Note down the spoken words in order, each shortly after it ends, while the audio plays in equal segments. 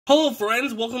Hello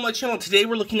friends, welcome to my channel. Today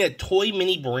we're looking at Toy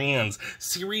Mini Brands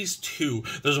Series 2.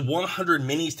 There's 100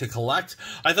 minis to collect.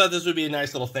 I thought this would be a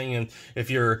nice little thing, and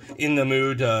if you're in the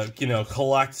mood to,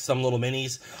 collect some little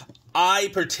minis.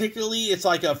 It's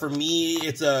like for me,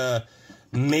 it's a,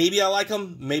 maybe I like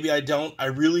them, maybe I don't. I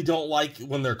really don't like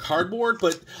when they're cardboard,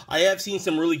 but I have seen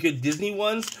some really good Disney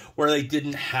ones where they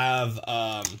didn't have,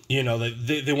 they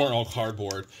weren't all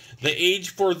cardboard. The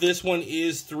age for this one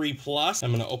is 3+. I'm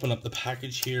going to open up the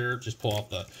package here, just pull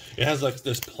off it has like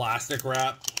this plastic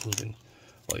wrap.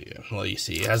 Let you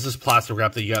see. It has this plastic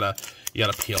wrap that you gotta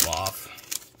peel off.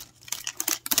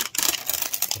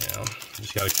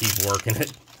 Just gotta keep working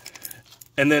it.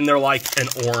 And then they're like an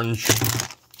orange,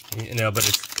 but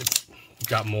it's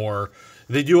got more.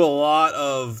 They do a lot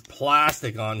of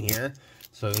plastic on here,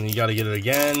 so then you got to get it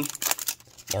again.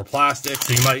 More plastic.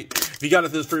 So you might, if you got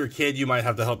this for your kid, you might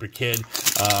have to help your kid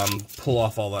pull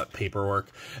off all that paperwork.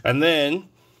 And then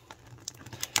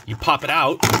you pop it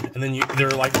out, and then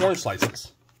they're like orange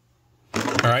slices.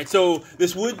 All right, so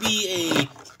this would be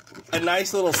a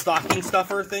nice little stocking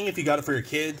stuffer thing if you got it for your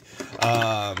kid.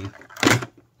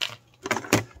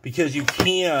 Because you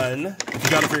can, if you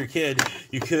got it for your kid,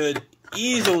 you could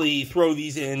easily throw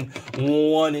these in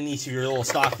one in each of your little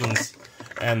stockings,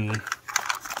 and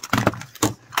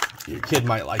your kid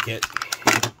might like it.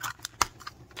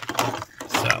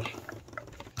 So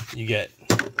you get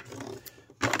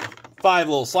 5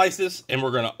 little slices, and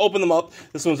we're gonna open them up.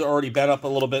 This one's already bent up a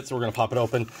little bit, so we're gonna pop it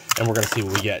open, and we're gonna see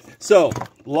what we get. So,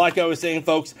 like I was saying,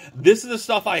 folks, this is the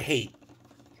stuff I hate.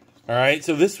 All right,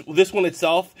 so this one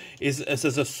itself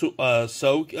says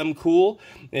so cool.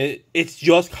 It's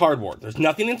just cardboard. There's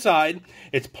nothing inside.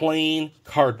 It's plain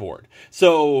cardboard.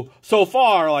 So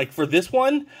far, like for this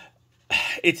one,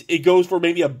 it goes for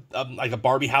maybe like a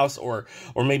Barbie house, or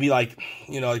maybe like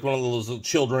like one of those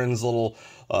children's little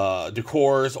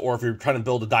decors, or if you're trying to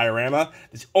build a diorama.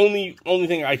 It's only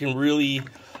thing I can really.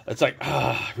 It's like,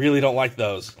 really don't like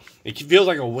those. It feels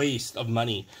like a waste of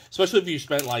money, especially if you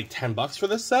spent like $10 for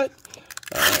this set.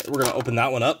 All right, we're gonna open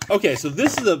that one up. Okay, so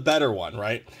this is a better one,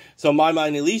 right? So in my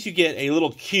mind, at least you get a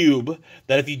little cube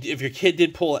that if your kid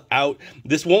did pull it out,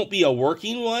 this won't be a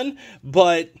working one,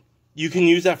 but you can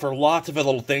use that for lots of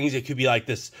little things. It could be like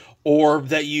this orb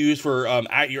that you use for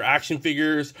your action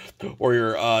figures, or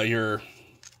your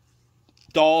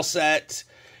doll set.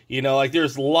 Like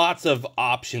there's lots of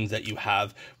options that you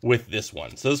have with this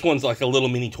one. So this one's like a little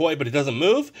mini toy, but it doesn't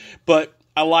move. But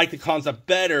I like the concept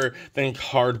better than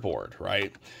cardboard,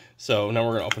 right? So now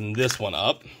we're gonna open this one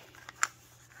up.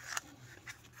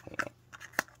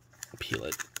 Peel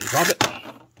it and drop it.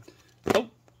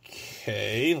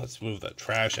 Okay, let's move that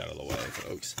trash out of the way,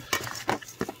 folks.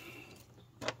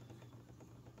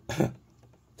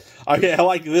 Okay, I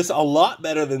like this a lot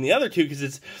better than the other two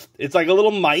because it's like a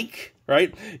little mic,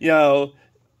 right? Oh,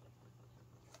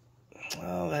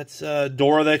 that's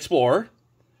Dora the Explorer.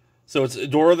 So it's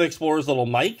Dora the Explorer's little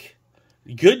mic.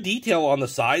 Good detail on the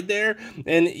side there,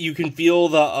 and you can feel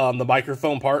the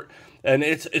microphone part. And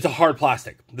it's a hard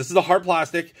plastic. This is a hard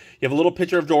plastic. You have a little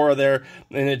picture of Dora there,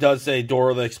 and it does say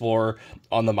Dora the Explorer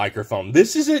on the microphone.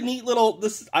 This is a neat little.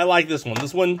 I like this one.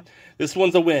 This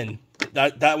one's a win.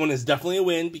 That one is definitely a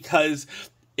win because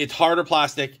it's harder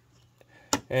plastic,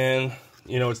 and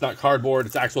it's not cardboard.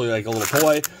 It's actually like a little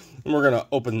toy. And we're gonna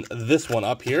open this one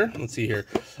up here. Let's see here.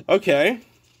 Okay.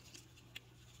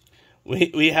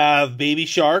 We have Baby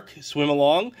Shark swim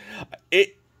along.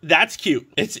 That's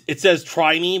cute. It says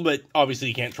try me, but obviously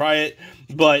you can't try it.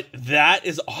 But that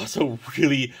is also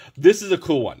really, this is a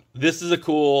cool one. This is a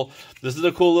cool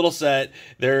little set.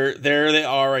 There they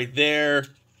are right there.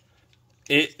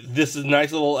 This is a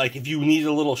nice little, like if you need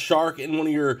a little shark in one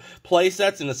of your play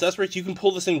sets and accessories, you can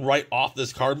pull this thing right off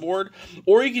this cardboard,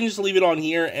 or you can just leave it on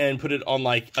here and put it on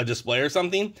like a display or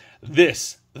something.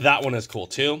 That one is cool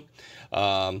too.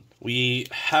 We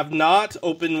have not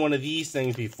opened one of these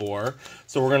things before,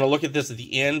 so we're going to look at this at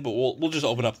the end, but we'll just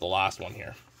open up the last one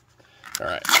here. All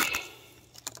right,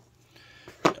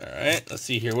 let's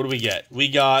see here. What do we get? We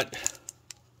got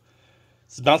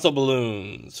Bounce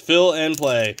balloons. Fill and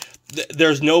play.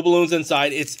 There's no balloons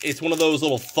inside. It's one of those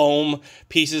little foam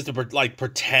pieces to like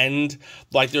pretend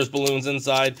like there's balloons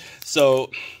inside.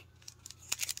 So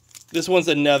this one's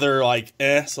another like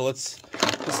so let's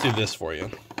do this for you.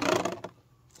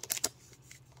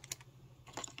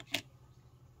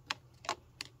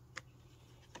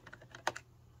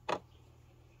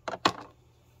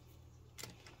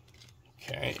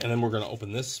 Okay, and then we're going to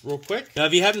open this real quick. Now,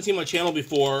 if you haven't seen my channel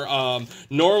before,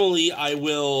 normally I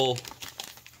will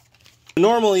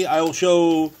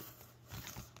show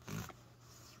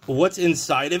what's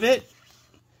inside of it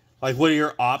like what are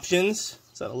your options?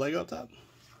 Is that a Lego up top?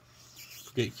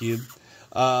 Forget cube.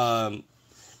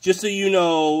 Just so you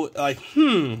know, like,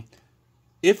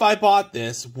 if I bought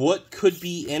this, what could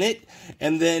be in it?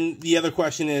 And then the other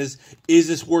question is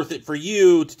this worth it for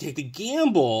you to take the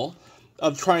gamble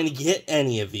of trying to get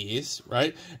any of these,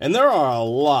 right? And there are a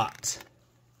lot.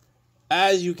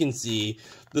 As you can see,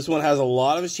 this one has a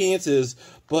lot of chances,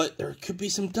 but there could be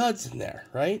some duds in there,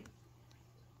 right?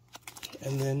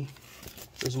 And then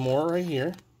there's more right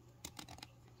here.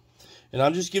 And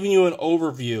I'm just giving you an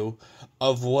overview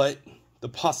of what the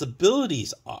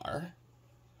possibilities are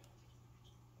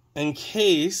in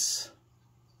case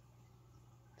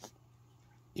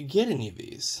you get any of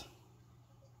these.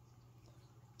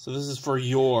 So this is for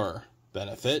your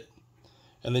benefit.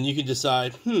 And then you can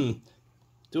decide,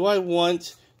 do I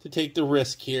want to take the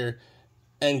risk here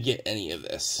and get any of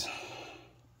this?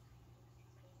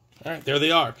 All right, there they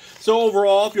are. So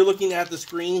overall, if you're looking at the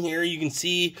screen here, you can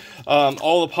see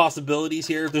all the possibilities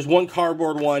here. There's one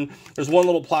cardboard one, there's one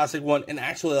little plastic one, and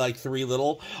actually like 3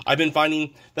 little. I've been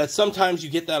finding that sometimes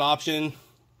you get that option.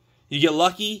 You get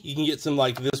lucky, you can get some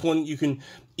like this one. You can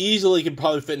easily could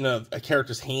probably fit in a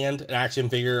character's hand, an action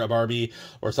figure, a Barbie,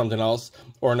 or something else,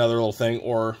 or another little thing,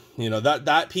 or you know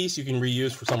that piece you can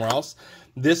reuse for somewhere else.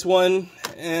 This one,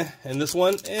 and this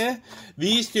one,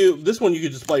 These two, this one you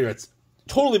could display it's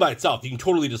totally by itself. You can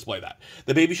totally display that.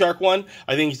 The Baby Shark one,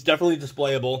 I think is definitely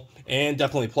displayable and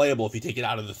definitely playable if you take it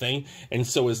out of the thing, and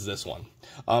so is this one.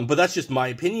 But that's just my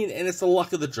opinion, and it's the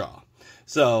luck of the draw.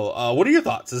 So, what are your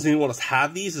thoughts? Does anyone else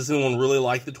have these? Does anyone really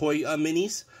like the toy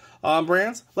minis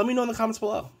brands? Let me know in the comments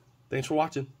below. Thanks for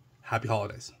watching. Happy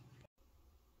holidays.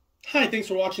 Hi, thanks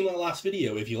for watching that last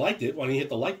video. If you liked it, why don't you hit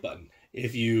the like button?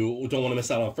 If you don't want to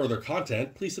miss out on further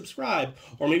content, please subscribe,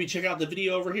 or maybe check out the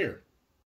video over here.